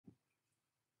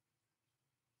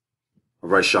All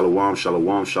right, shalom,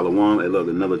 shalom, shalom. Hey, look,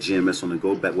 another GMS on the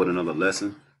go, back with another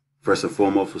lesson. First and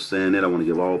foremost, for saying that, I want to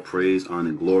give all praise, honor,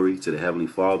 and glory to the Heavenly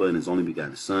Father and His only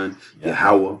begotten Son,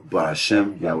 Yahweh,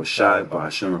 Ba'ashem, Yahweh Shai,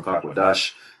 Ba'ashem,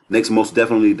 Rakakwadash. Next, most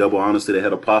definitely, double honors to the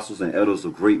head apostles and elders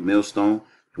of Great Millstone,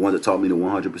 the one that taught me the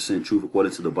 100% truth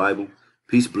according to the Bible.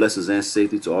 Peace, blessings, and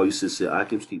safety to all you sincere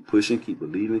Akims. Keep pushing, keep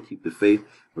believing, keep the faith,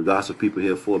 regardless of people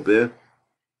here forbear.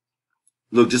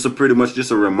 Look, pretty much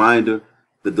a reminder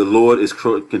that the Lord is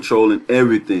controlling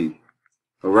everything.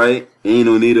 All right? Ain't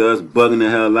no need of us bugging the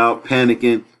hell out,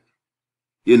 panicking.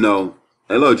 You know,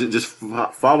 hey, look, just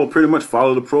follow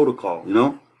the protocol, you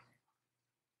know?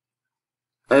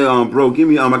 Hey, bro, give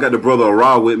me, I got the brother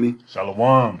Ara with me.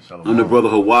 Shalom, shalom. I'm the brother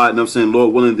Hawad, you know what I'm saying?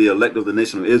 Lord willing, the elect of the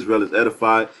nation of Israel is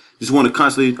edified. Just want to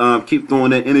constantly keep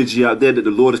throwing that energy out there that the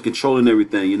Lord is controlling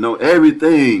everything, you know?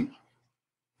 Everything.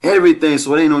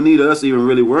 So it ain't no need of us even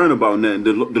really worrying about nothing.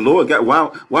 The Lord got,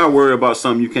 why worry about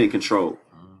something you can't control?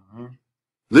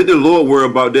 Let the Lord worry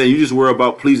about that. You just worry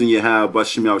about pleasing Yahweh, by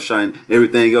Shem Shai, and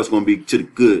everything else going to be to the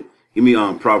good. Give me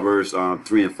Proverbs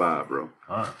 3 and 5, bro.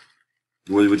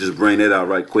 We'll just bring that out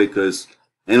right quick, because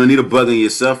ain't no need of bugging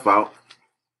yourself out.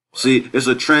 See, it's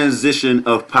a transition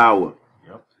of power.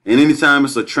 Yep. And anytime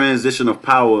it's a transition of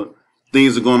power,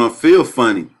 things are going to feel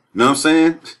funny. You know what I'm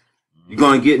saying? You're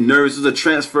going to get nervous. There's a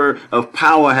transfer of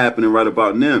power happening right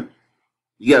about now.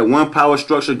 You got one power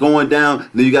structure going down,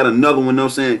 then you got another one, you know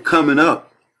what I'm saying, coming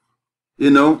up. You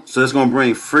know, so that's going to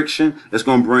bring friction. That's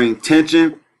going to bring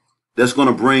tension. That's going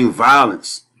to bring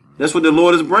violence. That's what the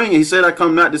Lord is bringing. He said, I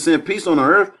come not to send peace on the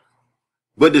earth,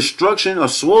 but destruction, a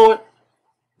sword.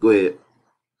 Go ahead.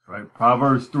 Right.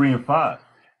 Proverbs 3 and 5.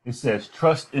 It says,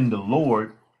 trust in the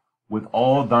Lord with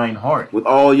all thine heart. With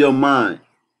all your mind.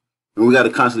 And we got to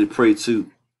constantly pray too.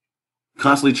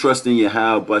 Constantly trust in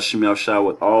Yahweh, Ba'ashem Shai,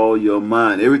 with all your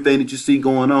mind. Everything that you see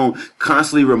going on,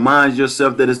 constantly remind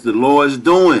yourself that it's the Lord's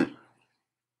doing.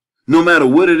 No matter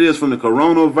what it is, from the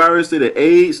coronavirus to the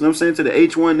AIDS, you know what I'm saying, to the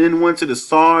H1N1, to the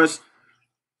SARS,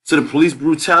 to the police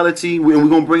brutality. And we're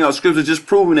going to bring out scripture just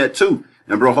proving that too.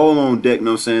 And bro, hold on deck, you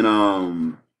know what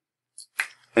I'm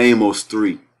saying, Amos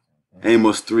 3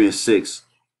 and 6,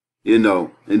 you know,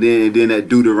 and then that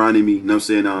Deuteronomy, you know what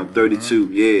I'm saying,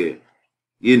 32, yeah,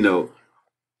 you know.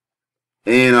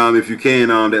 And if you can,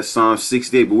 that Psalm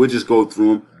 68, but we'll just go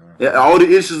through them. All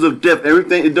the issues of death,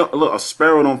 everything. Look, a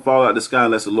sparrow don't fall out the sky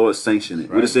unless the Lord sanction it.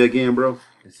 Right. What it say again, bro?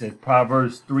 It says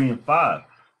Proverbs 3 and 5.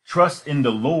 Trust in the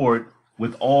Lord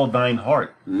with all thine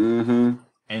heart, and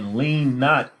lean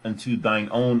not unto thine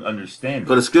own understanding.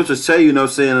 So the scriptures tell you, you know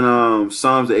what I'm saying, in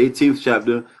Psalms the 18th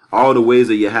chapter, all the ways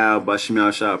of Yahweh by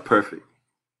Shem Shai are perfect.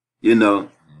 You know,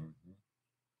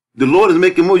 the Lord is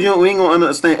making moves. We ain't gonna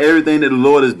understand everything that the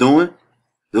Lord is doing.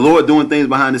 The Lord doing things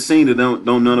behind the scene that don't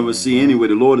none of us see anyway.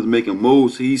 The Lord is making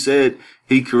moves. He said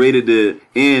He created the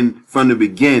end from the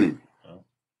beginning.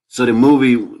 So the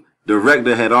movie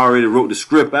director had already wrote the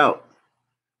script out.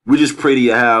 We just pray to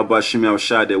Yahweh by Shem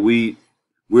Shai that we're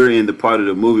in the part of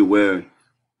the movie where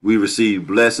we receive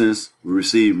blessings, we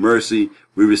receive mercy,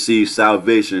 we receive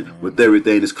salvation with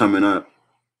everything that's coming up.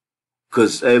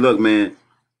 Cause hey, look, man,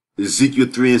 Ezekiel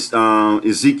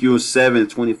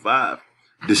 7:25.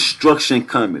 Destruction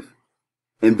cometh,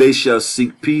 and they shall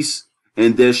seek peace,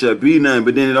 and there shall be none.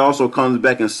 But then it also comes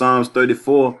back in Psalms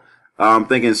 34, I'm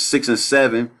thinking 6 and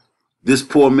 7. This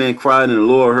poor man cried, and the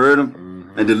Lord heard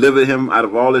him, and delivered him out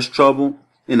of all his trouble.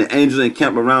 And the angels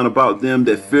encamp around about them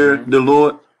that fear the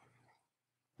Lord.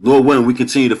 Lord willing, we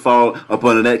continue to fall up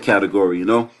under that category, you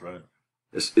know? Right.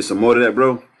 It's some more to that,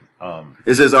 bro.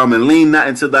 It says, and lean not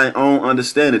into thine own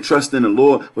understanding. Trust in the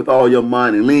Lord with all your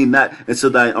mind, and lean not into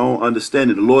thine own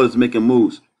understanding. The Lord is making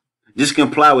moves. Just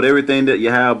comply with everything that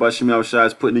Yahweh by Shem Shai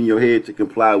is putting in your head to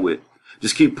comply with.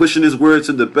 Just keep pushing His word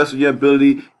to the best of your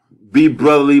ability. Be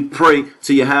brotherly. Pray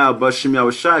to Yahweh by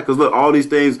Shem Shai. Because look, all these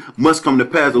things must come to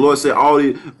pass. The Lord said all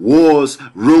these wars,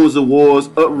 rumors of wars,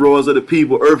 uproars of the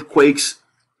people, earthquakes,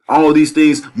 all these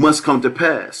things must come to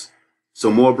pass.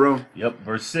 Some more, bro? Yep,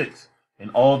 verse 6. In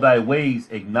all thy ways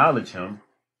acknowledge Him,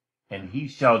 and He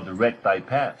shall direct thy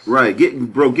paths. Right. Get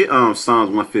Psalms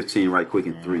 115 right quick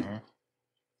in 3.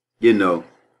 You know,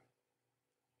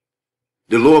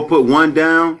 the Lord put one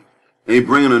down, and He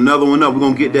bringing another one up. We're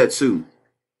going to get that too.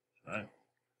 Right.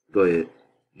 Go ahead.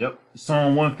 Yep.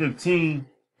 Psalm 115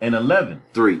 and 11.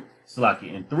 3.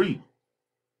 Slaki and 3.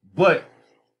 But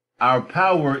our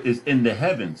power is in the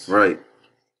heavens. Right.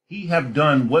 He have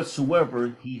done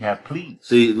whatsoever He have pleased.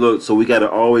 See, look, so we got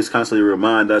to always constantly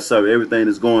remind ourselves everything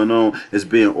that's going on is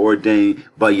being ordained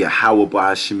by Yahweh, by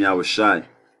Hashem Shai.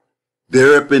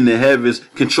 They're up in the heavens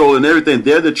controlling everything.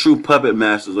 They're the true puppet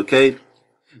masters, okay?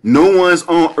 No one's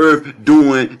on earth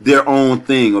doing their own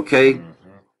thing, okay?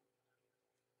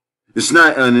 It's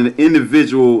not an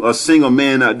individual, a single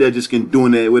man out there just can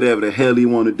doing that, whatever the hell he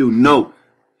want to do. No.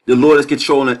 The Lord is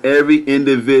controlling every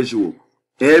individual.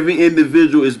 Every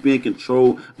individual is being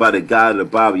controlled by the God of the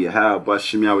Bible, Yahweh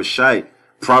Bashim Yahushai.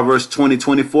 Proverbs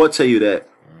 20:24 tell you that.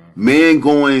 Man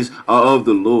goings are of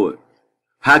the Lord.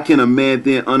 How can a man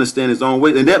then understand his own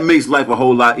way? And that makes life a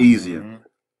whole lot easier.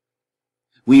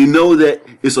 When you know that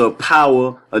it's a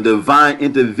power, a divine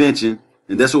intervention,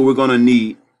 and that's what we're gonna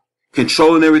need.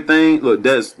 Controlling everything, look,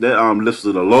 that lifts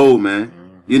the load, man.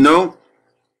 You know?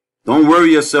 Don't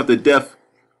worry yourself to death.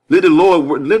 Let the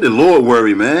Lord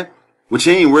worry, man. Which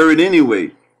he ain't worried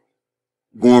anyway.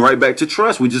 Going right back to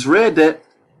trust. We just read that.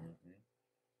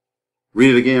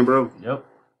 Read it again, bro. Yep.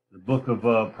 The book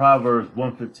of Proverbs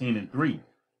 1:15-3.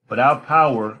 But our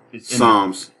power is in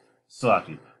Psalms.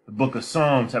 The book of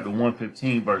Psalms, chapter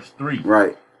 115, verse 3.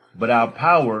 Right. But our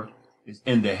power is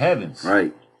in the heavens.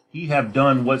 Right. He have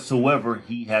done whatsoever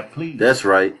he have pleased. That's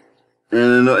right.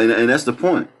 And that's the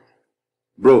point.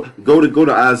 Bro, go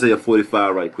to Isaiah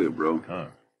 45 right quick, bro.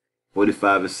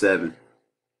 45:7.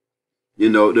 You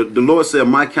know, the Lord said,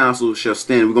 my counsel shall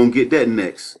stand. We're going to get that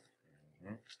next.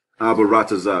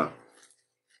 Abaratazah.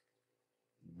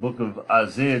 Book of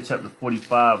Isaiah, chapter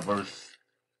 45, verse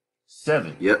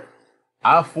 7. Yep.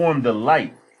 I form the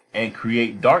light and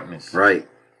create darkness. Right.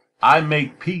 I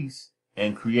make peace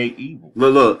and create evil.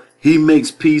 Look, he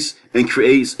makes peace and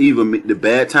creates evil. The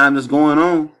bad time that's going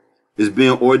on is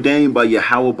being ordained by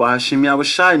Yahweh Ba'Hashem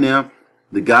Yahushai now,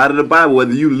 the God of the Bible,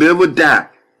 whether you live or die,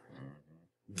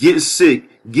 get sick,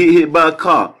 get hit by a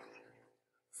car,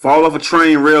 fall off a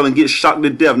train rail and get shocked to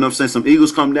death. You know what I'm saying? Some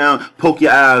eagles come down, poke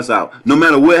your eyes out. No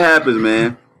matter what happens,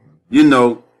 man, you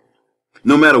know,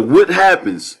 no matter what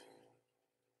happens,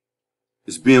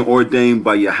 it's being ordained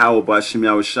by Yahweh Ba'Hashem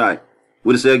Yahushai.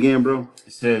 What it say again, bro?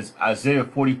 It says Isaiah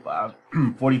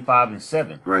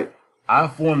 45:7. Right. I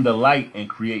form the light and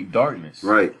create darkness.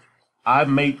 Right. I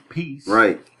make peace.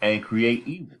 Right. And create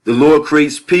evil. The Lord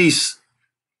creates peace.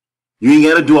 You ain't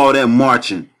got to do all that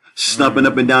marching, stumping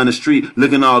up and down the street,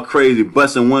 looking all crazy,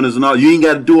 busting windows and all. You ain't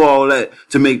got to do all that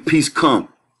to make peace come.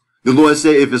 The Lord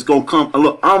said, if it's going to come,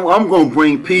 look, I'm going to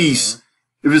bring peace.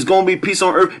 If it's going to be peace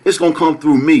on earth, it's going to come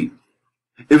through me.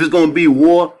 If it's going to be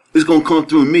war, it's going to come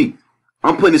through me.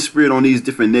 I'm putting the spirit on these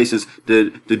different nations to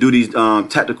do these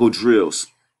tactical drills.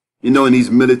 You know, in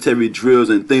these military drills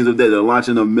and things of that, the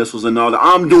launching of missiles and all that.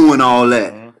 I'm doing all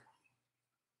that.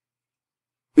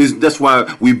 That's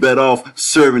why we bet off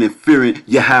serving and fearing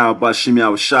Yahweh Ba'Hashem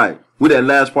Yahushai. What that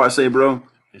last part say, bro?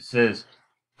 It says,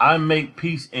 I make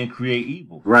peace and create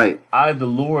evil. Right. I, the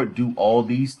Lord, do all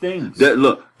these things.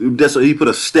 That's what he put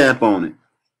a stamp on it.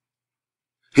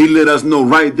 He let us know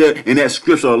right there in that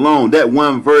scripture alone, that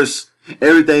one verse,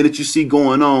 everything that you see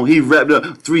going on, he wrapped up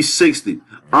 360.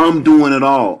 I'm doing it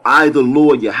all. I, the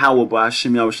Lord, Yahweh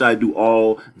Ba'Hashem Yahushai, do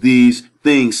all these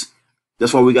things.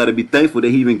 That's why we got to be thankful that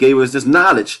he even gave us this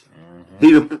knowledge. He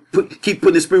even keep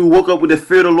putting the spirit. We woke up with the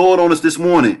fear of the Lord on us this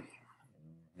morning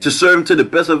to serve him to the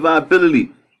best of our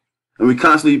ability. And we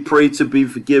constantly pray to be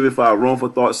forgiven for our wrongful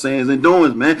thoughts, sayings, and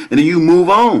doings, man. And then you move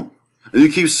on. And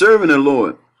you keep serving the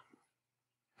Lord.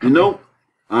 You know?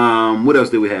 What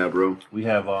else did we have, bro? We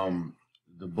have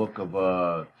the book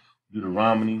of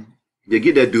Deuteronomy. Yeah,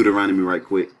 get that Deuteronomy right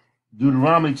quick.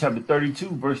 Deuteronomy chapter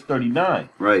 32, verse 39.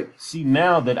 Right. See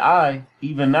now that I,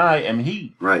 even I, am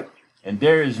he. Right. And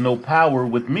there is no power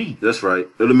with me. That's right.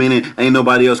 It'll mean ain't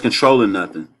nobody else controlling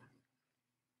nothing.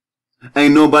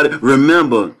 Ain't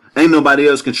nobody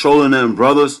else controlling nothing,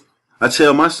 brothers. I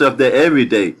tell myself that every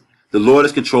day. The Lord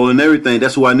is controlling everything.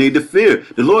 That's who I need to fear.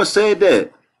 The Lord said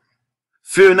that.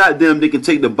 Fear not them that can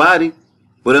take the body,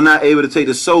 but are not able to take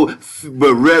the soul,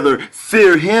 but rather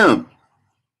fear him.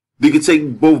 He can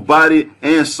take both body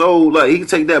and soul. Like he can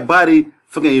take that body,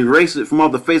 fucking erase it from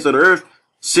off the face of the earth,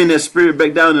 send that spirit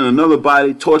back down in another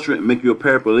body, torture it, make you a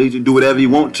paraplegic, do whatever you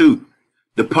want to.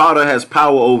 The potter has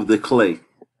power over the clay.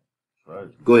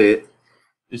 Right. Go ahead.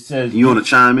 It says, you want to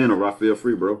chime in, or I feel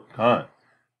free, bro? Con.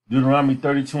 Deuteronomy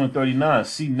 32 and 39.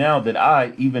 See now that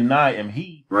I, even I, am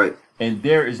he. Right. And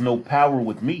there is no power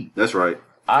with me. That's right.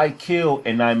 I kill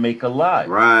and I make alive.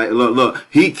 Right. Look.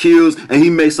 He kills and he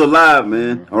makes alive,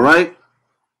 man. All right?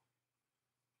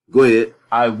 Go ahead.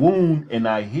 I wound and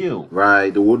I heal.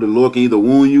 Right. The Lord can either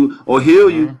wound you or heal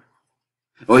you.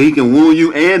 Or he can wound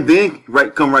you and then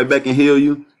come right back and heal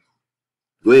you.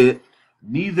 Go ahead.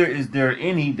 Neither is there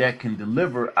any that can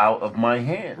deliver out of my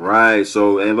hand. Right.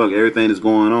 So, and look, everything that's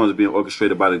going on is being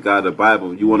orchestrated by the God of the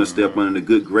Bible. You want to step under the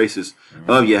good graces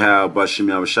of Yahweh Ba'Hashem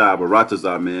Yahushai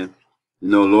Baratazah, man. You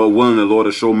know, Lord willing, the Lord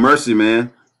will show mercy,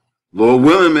 man. Lord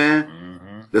willing,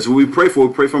 man. That's what we pray for.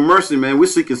 We pray for mercy, man. We're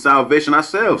seeking salvation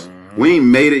ourselves. We ain't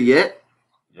made it yet.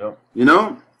 Yep. You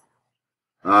know?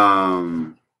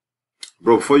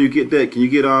 Bro, before you get that, can you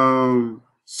get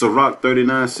Sirach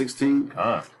 39:16?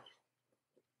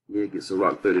 Yeah, get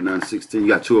Sirach 39:16. You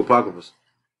got 2 apocryphals.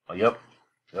 Oh, yep.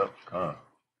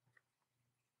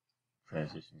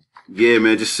 Transition. Yeah,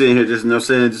 man, just sitting here, just, you know what I'm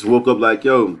saying, just woke up like,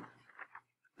 yo,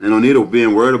 and don't need to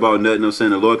being worried about nothing, you know what I'm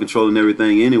saying, the Lord controlling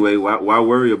everything anyway. Why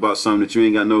worry about something that you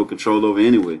ain't got no control over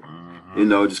anyway? You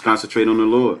know, just concentrate on the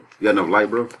Lord. You got enough light,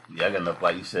 bro? Yeah, I got enough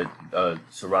light. You said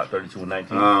Sirach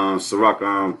 32:19? Sirach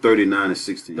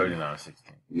 39:16. 39:16.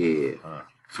 Yeah.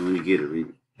 So when you get it, read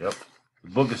it. Yep. The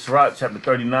book of Sirach, chapter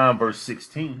 39, verse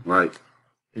 16. Right.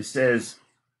 It says,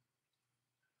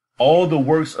 all the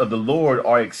works of the Lord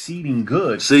are exceeding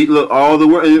good. See, look, all the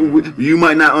work. You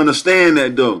might not understand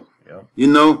that, though. Yep. You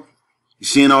know, you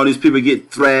seeing all these people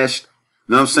get thrashed,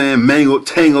 you know what I'm saying, mangled,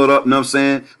 tangled up, you know what I'm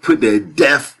saying, put to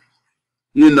death.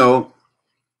 You know,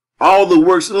 all the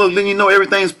works. Look, then you know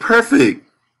everything's perfect.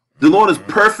 The Lord is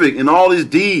perfect in all his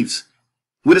deeds.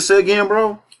 What it say again,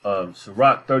 bro?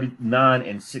 Sirach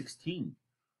 39:16.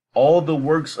 All the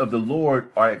works of the Lord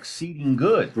are exceeding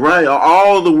good. Right,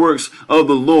 all the works of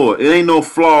the Lord. It ain't no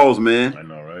flaws, man. I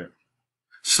know, right?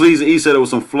 Sleaze and E said there was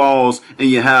some flaws in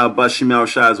Yahweh Bashim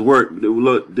Yahushai's work.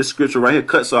 Look, this scripture right here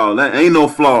cuts all that. Ain't no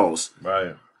flaws.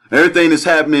 Right. Everything that's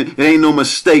happening, it ain't no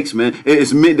mistakes, man.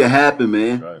 It's meant to happen,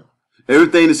 man. Right.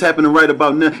 Everything that's happening right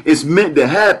about now, it's meant to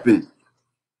happen.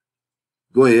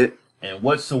 Go ahead. And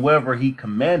whatsoever he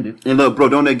commanded. And look, bro,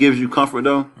 don't that gives you comfort,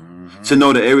 though? To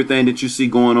know that everything that you see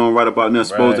going on right about now is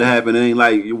supposed to happen. It ain't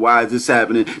like, why is this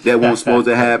happening? That won't supposed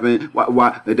to happen.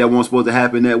 Why that won't supposed to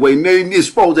happen that way? It's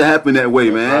supposed to happen that way,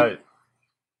 man. Right.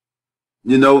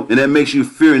 You know, and that makes you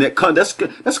fear, and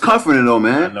that's comforting, though,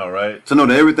 man. I know, right? To know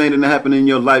that everything that happened in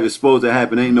your life is supposed to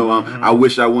happen. Ain't no, I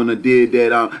wish I wouldn't have did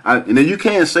that. And then you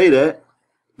can't say that,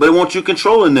 but it wants you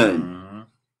controlling nothing.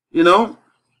 You know?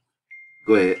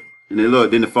 Go ahead. And then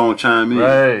look, then the phone chime in.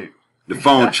 Right. The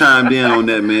phone chimed in on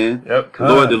that, man. Yep.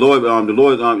 The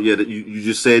Lord. Yeah, you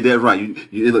just said that right.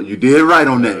 You did right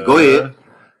on that. Go ahead.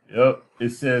 Yep. It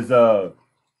says,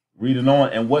 reading on,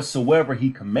 and whatsoever he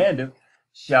commandeth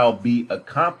shall be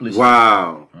accomplished.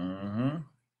 Wow.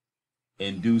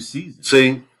 In due season.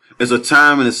 See, it's a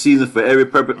time and a season for every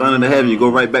purpose under the heaven. You go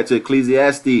right back to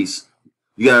Ecclesiastes.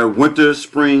 You got winter,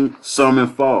 spring, summer,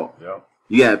 and fall. Yep.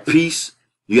 You got peace.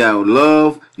 You got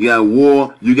love, you got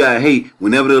war, you got hate.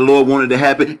 Whenever the Lord wanted to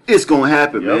happen, it's gonna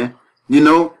happen, man. You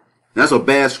know, that's a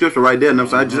bad scripture right there.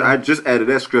 So I just added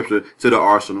that scripture to the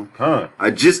arsenal.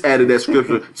 I just added that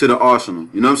scripture to the arsenal.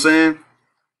 You know what I'm saying?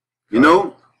 You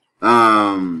know,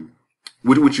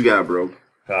 what you got, bro?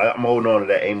 I'm holding on to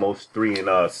that Amos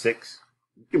 3:6.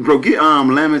 Bro, get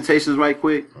Lamentations right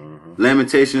quick.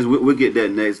 Lamentations, we'll get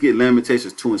that next. Get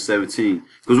Lamentations 2:17.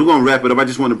 Because we're going to wrap it up. I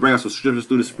just want to bring out some scriptures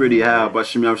through the Spirit of Yahweh by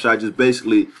Shem Yahushua, just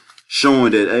basically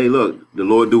showing that, hey, look, the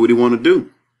Lord do what he want to do.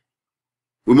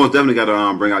 We most definitely got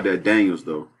to bring out that Daniels,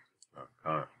 though.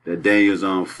 That Daniels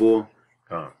 4.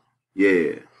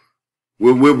 Yeah.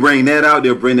 We'll bring that out.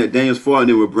 They'll bring that Daniels 4, and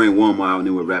then we'll bring one more out, and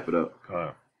then we'll wrap it up.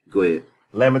 Go ahead.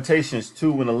 Lamentations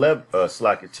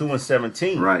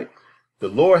 2:17. Right. The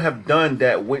Lord have done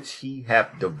that which he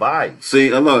hath devised.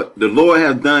 See, look, the Lord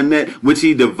have done that which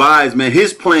he devised, man.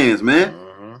 His plans, man.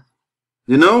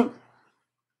 You know?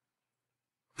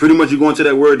 Pretty much you go into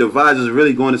that word devise is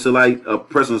really going into like a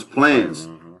person's plans.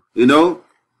 You know?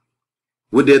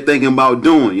 What they're thinking about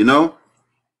doing, you know?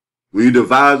 When you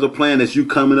devise a plan, that's you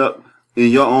coming up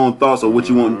in your own thoughts of what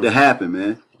you want to happen,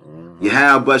 man. You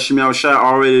have Bashim Yahushua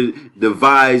already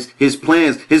devised his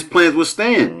plans. His plans will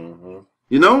stand.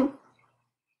 You know?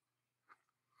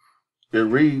 It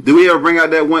reads. Do we ever bring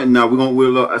out that one? No,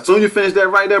 as soon as you finish that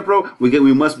right there, bro,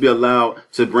 we must be allowed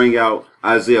to bring out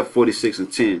Isaiah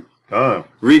 46:10.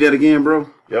 Read that again, bro.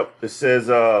 Yep. It says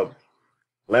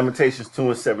Lamentations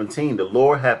 2:17. The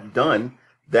Lord hath done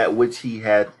that which he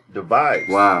had devised.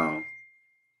 Wow.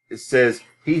 It says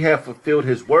he hath fulfilled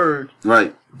his word.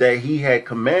 Right. That he had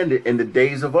commanded in the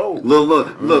days of old.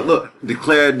 Look.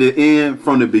 Declared the end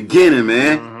from the beginning,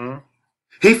 man.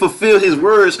 He fulfilled his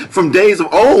words from days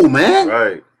of old, man.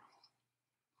 Right.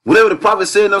 Whatever the prophet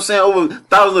said, you know what I'm saying, over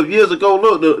thousands of years ago,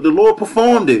 look, the Lord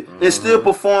performed it and still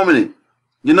performing it.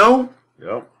 You know?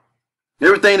 Yep.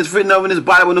 Everything that's written up in this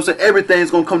Bible, you know what I'm saying,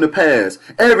 everything's going to come to pass.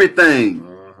 Everything.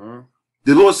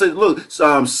 The Lord said, look,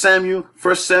 1 Samuel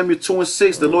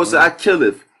 2:6, the Lord said, I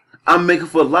killeth, I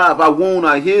maketh alive, I wound,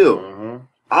 I heal.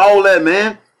 All that,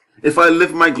 man. If I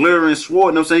lift my glittering sword, you know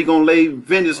what I'm saying, he's going to lay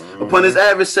vengeance upon his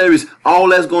adversaries. All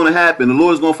that's going to happen. The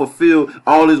Lord's going to fulfill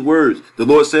all his words. The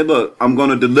Lord said, look, I'm going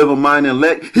to deliver mine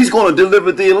elect. He's going to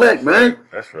deliver the elect, man.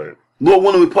 That's right. Lord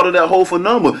wanted to be part of that whole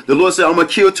phenomenon. The Lord said, I'm going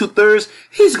to kill 2/3.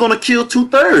 He's going to kill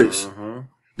 2/3.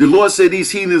 The Lord said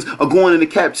these heathens are going into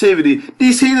captivity.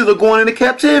 These heathens are going into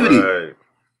captivity. Right.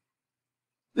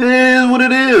 It is what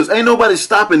it is. Ain't nobody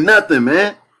stopping nothing,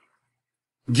 man.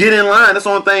 Get in line. That's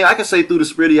the only thing I can say through the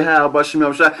spirit of Yahweh about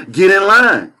Shemel Shai. Get in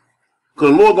line.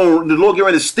 Because the Lord get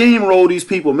ready to steamroll these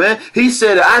people, man. He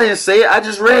said it. I didn't say it. I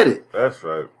just read it. That's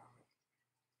right.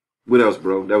 What else,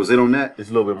 bro? That was it on that? It's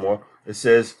a little bit more. It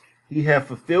says, he hath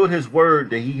fulfilled his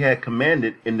word that he had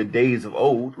commanded in the days of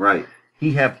old. Right.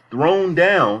 He hath thrown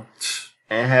down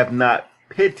and have not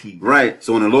pitied. Right.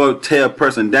 So when the Lord tear a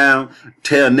person down,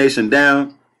 tear a nation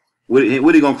down, what he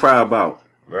going to cry about?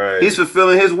 Right. He's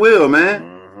fulfilling his will,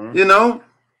 man. You know?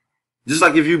 Just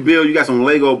like if you got some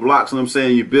Lego blocks, you know what I'm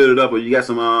saying, you build it up, or you got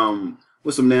some,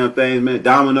 what's some damn things, man,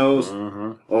 dominoes,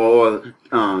 or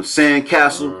sand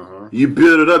castle. You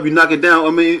build it up, you knock it down.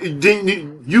 I mean,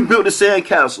 you built the sand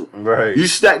castle. Right. You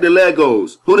stack the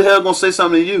Legos. Who the hell gonna say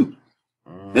something to you?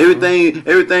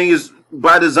 Everything is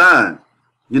by design.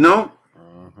 You know?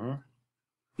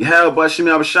 You have by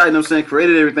Shemi Abishai, you know what I'm saying,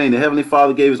 created everything. The Heavenly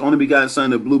Father gave his only begotten Son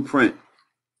the blueprint.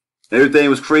 Everything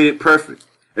was created perfect.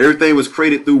 Everything was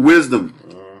created through wisdom.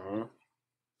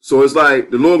 So it's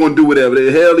like the Lord gonna do whatever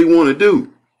the hell he want to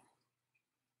do.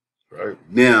 Right.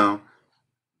 Now,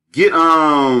 get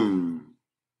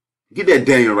that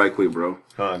Daniel right quick, bro.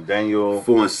 Daniel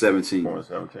 4:17.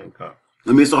 4:17.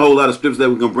 I mean, it's a whole lot of scriptures that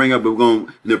we're gonna bring up, but we're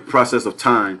gonna in the process of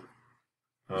time.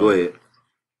 Go ahead.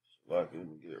 Well, let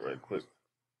me get it right quick.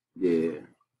 Yeah,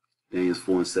 Daniel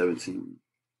 4:17.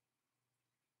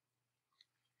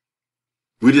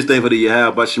 We just thankful that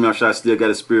Yahweh but Shemel Shai still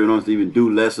got a spirit on us to even do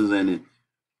lessons. And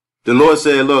the Lord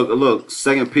said, look,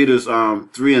 2 Peter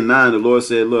 3:9, the Lord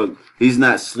said, look, he's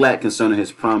not slack concerning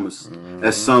his promise,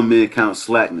 as some men count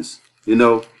slackness. You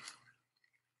know?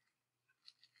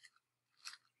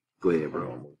 Go ahead,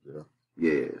 bro.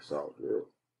 Yeah, it's all good.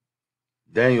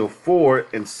 Daniel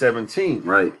 4:17.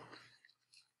 Right.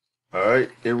 All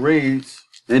right. It reads.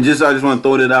 And I just want to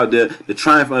throw that out there. The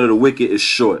triumph under the wicked is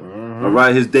short. All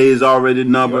right. His days are already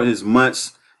numbered. His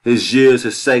months, his years,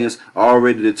 his seconds are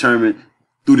already determined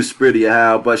through the spirit of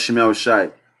Yahweh, but Shemel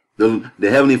Shai. The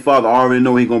Heavenly Father already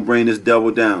know he's gonna bring this devil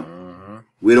down.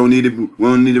 We don't need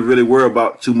to really worry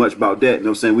about too much about that. You know what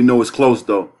I'm saying? We know it's close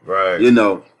though. Right. You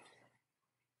know.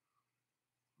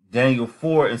 Daniel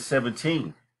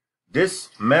 4:17. This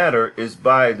matter is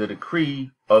by the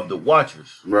decree of the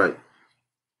watchers. Right.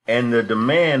 And the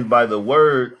demand by the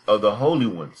word of the holy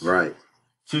ones. Right.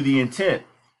 To the intent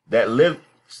that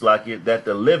that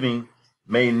the living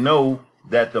may know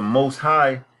that the Most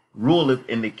High ruleth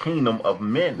in the kingdom of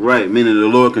men. Right. Meaning the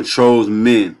Lord controls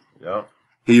men. Yeah.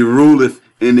 He ruleth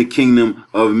in the kingdom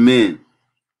of men.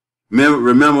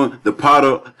 Remember, the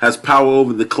potter has power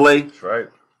over the clay. That's right.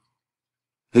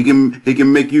 He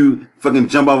can make you fucking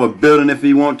jump off a building if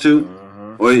he want to.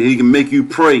 Or he can make you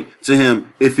pray to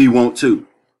him if he want to.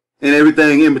 And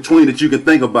everything in between that you can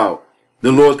think about.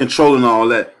 The Lord's controlling all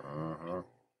that.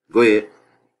 Go ahead.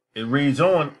 It reads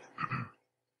on.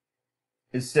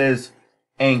 It says,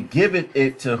 and giveth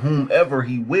it to whomever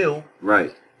he will.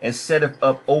 Right. And setteth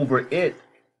up over it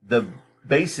the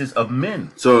basis of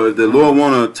men. So if the Lord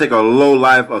want to take a low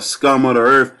life, a scum of the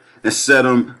earth, and set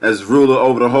him as ruler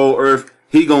over the whole earth,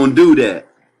 he gonna do that.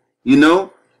 You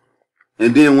know?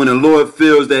 And then when the Lord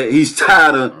feels that he's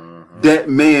tired of that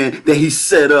man that he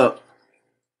set up,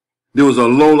 there was a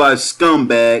low-life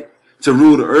scumbag to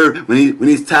rule the earth. When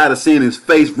he's tired of seeing his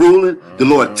face ruling, the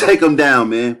Lord take him down,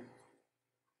 man.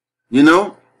 You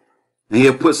know? And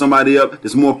he'll put somebody up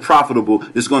that's more profitable,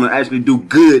 that's going to actually do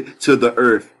good to the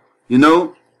earth. You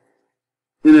know?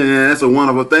 And that's a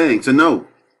wonderful thing to know.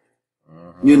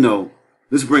 You know?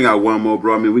 Let's bring out one more,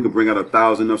 bro. I mean, we can bring out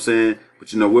 1,000, you know what I'm saying?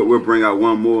 But, you know, we'll bring out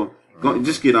one more.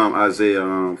 Just get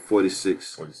Isaiah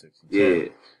 46. 46. Yeah.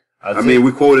 I mean,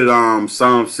 we quoted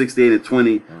Psalm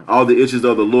 68:20. All the issues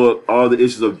of the Lord, all the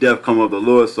issues of death come of the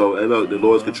Lord. So, hey, look, the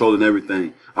Lord's controlling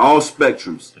everything. All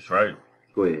spectrums. That's right.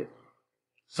 Go ahead.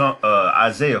 So,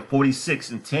 Isaiah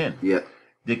 46:10. Yeah.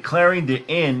 Declaring the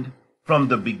end from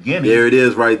the beginning. There it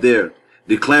is right there.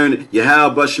 Declaring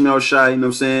Yahweh Bashemel Shai, you know what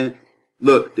I'm saying?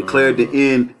 Look, declared the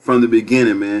end from the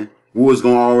beginning, man. What was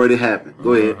going to already happen.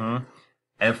 Go ahead.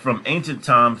 And from ancient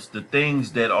times, the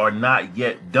things that are not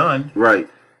yet done. Right.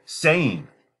 Saying,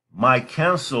 my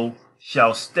counsel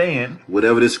shall stand.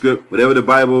 Whatever the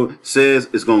Bible says,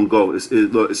 it's going to go.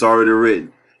 It's already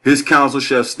written. His counsel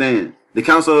shall stand. The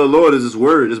counsel of the Lord is His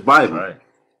word, His Bible. That's right.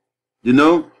 You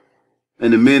know?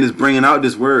 And the men is bringing out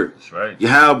this word. That's right.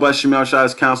 Yahweh Bashim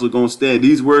Yahshua's counsel is going to stand.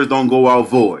 These words don't go out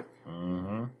void.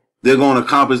 They're going to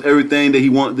accomplish everything that He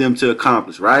wants them to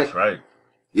accomplish, right? That's right.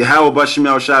 Yahweh Bashim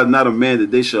Yahushua is not a man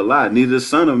that they shall lie, neither the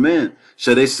son of man.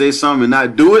 Shall they say something and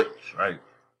not do it? That's right.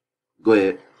 Go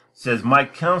ahead. It says, my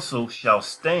counsel shall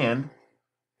stand,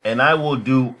 and I will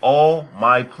do all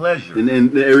my pleasure. And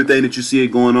everything that you see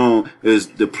going on is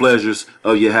the pleasures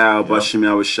of Yahweh Bashim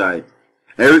Yahushua.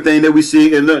 Everything that we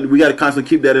see, and look, we got to constantly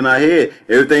keep that in our head.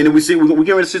 Everything that we see, we're getting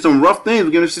ready to see some rough things. We're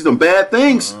getting ready to see some bad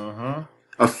things.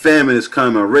 A famine is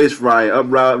coming, a race riot,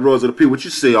 uproars of the people. What you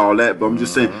say all that, but I'm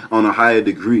just saying on a higher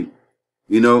degree.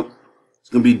 You know, it's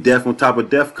gonna be death on top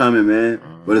of death coming, man.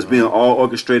 But it's being all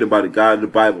orchestrated by the God of the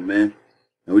Bible, man.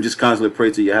 And we just constantly pray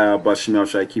to Yahweh about Shemel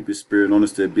Shai, keep His spirit on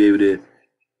us to be able to.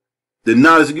 The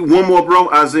knowledge. One more,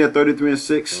 bro. Isaiah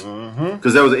 33:6,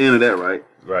 because that was the end of that, right?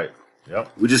 Right.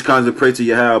 Yep. We just constantly pray to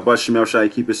Yahweh about Shemel Shai,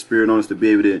 keep His spirit on us to be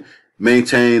able to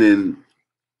maintain and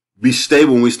be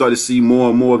stable when we start to see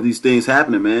more and more of these things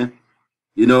happening, man.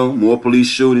 You know, more police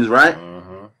shootings, right?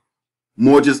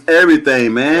 More just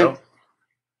everything, man. Yep.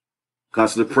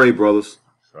 Constantly pray, brothers.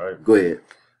 That's right. Go ahead.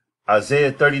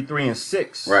 Isaiah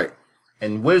 33:6. Right.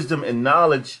 And wisdom and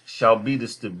knowledge shall be the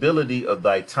stability of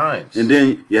thy times. And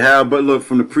then you have, but look,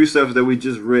 from the precepts that we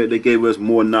just read, they gave us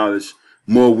more knowledge,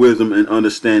 more wisdom and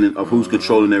understanding of who's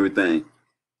controlling everything.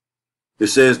 It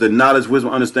says the knowledge,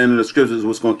 wisdom, understanding of the scriptures is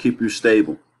what's going to keep you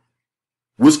stable.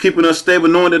 What's keeping us stable?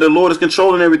 Knowing that the Lord is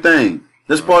controlling everything.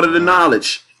 That's part of the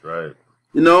knowledge. Right.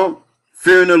 You know,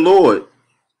 fearing the Lord.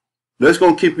 That's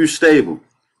going to keep you stable.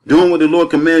 Doing what the Lord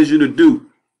commands you to do.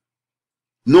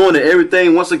 Knowing that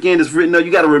everything, once again, is written up.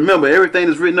 You got to remember, everything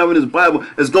that's written up in His Bible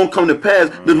is going to come to pass.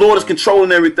 The Lord is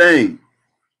controlling everything.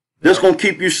 That's going to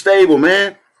keep you stable,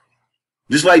 man.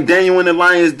 Just like Daniel in the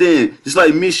lion's den. Just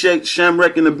like Meshach,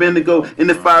 Shamrech, and Abednego in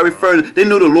the fiery furnace. They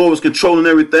knew the Lord was controlling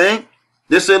everything.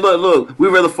 They said, look, we'd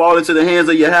rather fall into the hands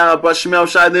of Yahweh Bashim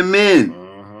Yahushua than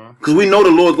men. Because we know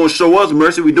the Lord's going to show us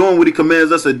mercy. We're doing what He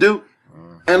commands us to do.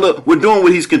 And look, we're doing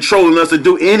what He's controlling us to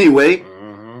do anyway.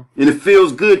 And it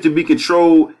feels good to be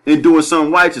controlled and doing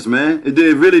something righteous, man. It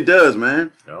really does,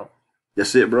 man. Yep.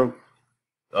 That's it, bro.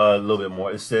 A little bit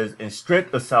more. It says, in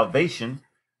strength of salvation,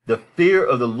 the fear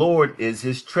of the Lord is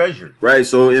His treasure. Right.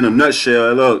 So in a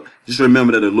nutshell, look, just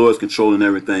remember that the Lord's controlling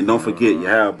everything. Don't forget,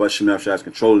 Yahweh Bashim Yahushua is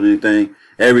controlling anything,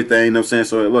 everything. You know what I'm saying?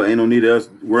 So look, ain't no need of us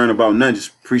worrying about nothing.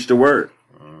 Just preach the word.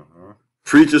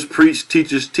 Preachers preach,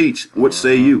 teachers teach. What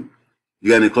say you? You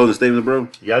got any closing statements, bro?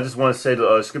 Yeah, I just want to say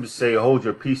the scriptures say, hold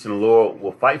your peace and the Lord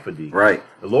will fight for thee. Right.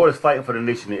 The Lord is fighting for the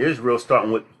nation of Israel,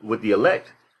 starting with the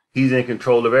elect. He's in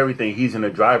control of everything. He's in the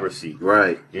driver's seat.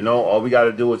 Right. You know, all we got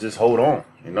to do is just hold on,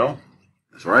 you know?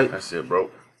 That's right. That's it,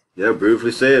 bro. Yeah,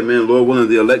 briefly said, man, Lord willing,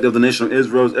 the elect of the nation of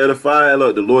Israel is edified.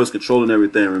 Look, the Lord is controlling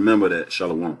everything. Remember that.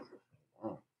 Shalom.